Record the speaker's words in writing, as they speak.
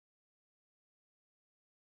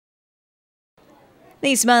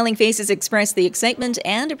These smiling faces express the excitement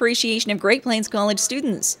and appreciation of Great Plains College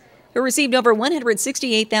students, who received over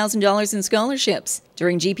 $168,000 in scholarships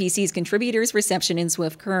during GPC's Contributors Reception in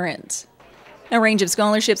Swift Current. A range of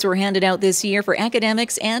scholarships were handed out this year for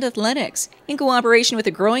academics and athletics in cooperation with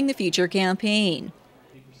the Growing the Future campaign,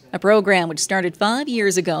 a program which started 5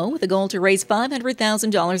 years ago with a goal to raise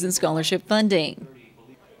 $500,000 in scholarship funding.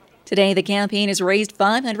 Today, the campaign has raised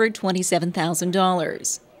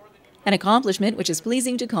 $527,000, an accomplishment which is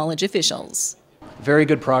pleasing to college officials. Very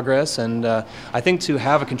good progress, and I think to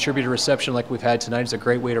have a contributor reception like we've had tonight is a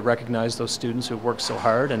great way to recognize those students who have worked so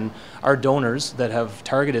hard and our donors that have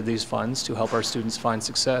targeted these funds to help our students find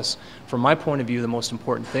success. From my point of view, the most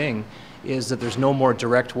important thing is that there's no more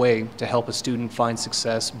direct way to help a student find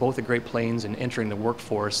success both at Great Plains and entering the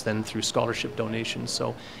workforce than through scholarship donations.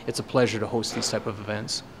 So it's a pleasure to host these type of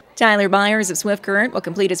events. Tyler Byers of Swift Current will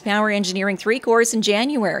complete his Power Engineering 3 course in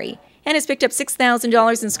January and has picked up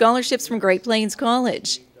 $6,000 in scholarships from Great Plains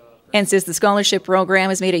College, and says the scholarship program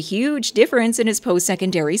has made a huge difference in his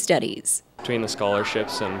post-secondary studies. Between the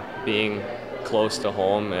scholarships and being close to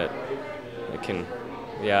home, I can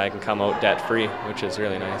come out debt-free, which is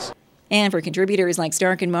really nice. And for contributors like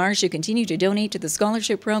Stark and Marsh who continue to donate to the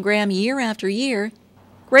scholarship program year after year,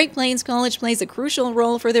 Great Plains College plays a crucial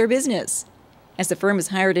role for their business, as the firm has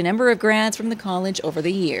hired a number of grads from the college over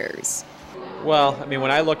the years. Well, I mean,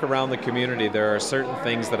 when I look around the community, there are certain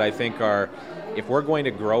things that I think are, if we're going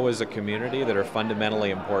to grow as a community, that are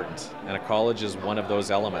fundamentally important. And a college is one of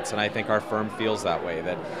those elements. And I think our firm feels that way,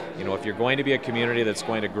 that, you know, if you're going to be a community that's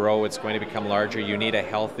going to grow, it's going to become larger, you need a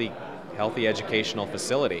healthy educational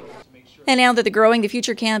facility. And now that the Growing the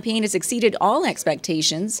Future campaign has exceeded all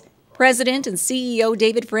expectations, President and CEO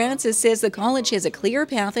David Francis says the college has a clear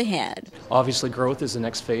path ahead. Obviously, growth is the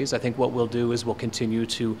next phase. I think what we'll do is we'll continue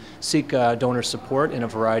to seek donor support in a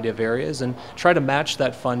variety of areas and try to match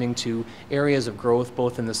that funding to areas of growth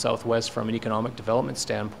both in the Southwest from an economic development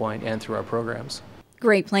standpoint and through our programs.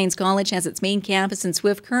 Great Plains College has its main campus in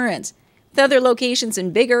Swift Current, with other locations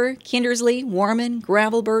in Biggar, Kindersley, Warman,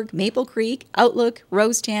 Gravelburg, Maple Creek, Outlook,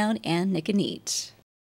 Rosetown, and Niconet.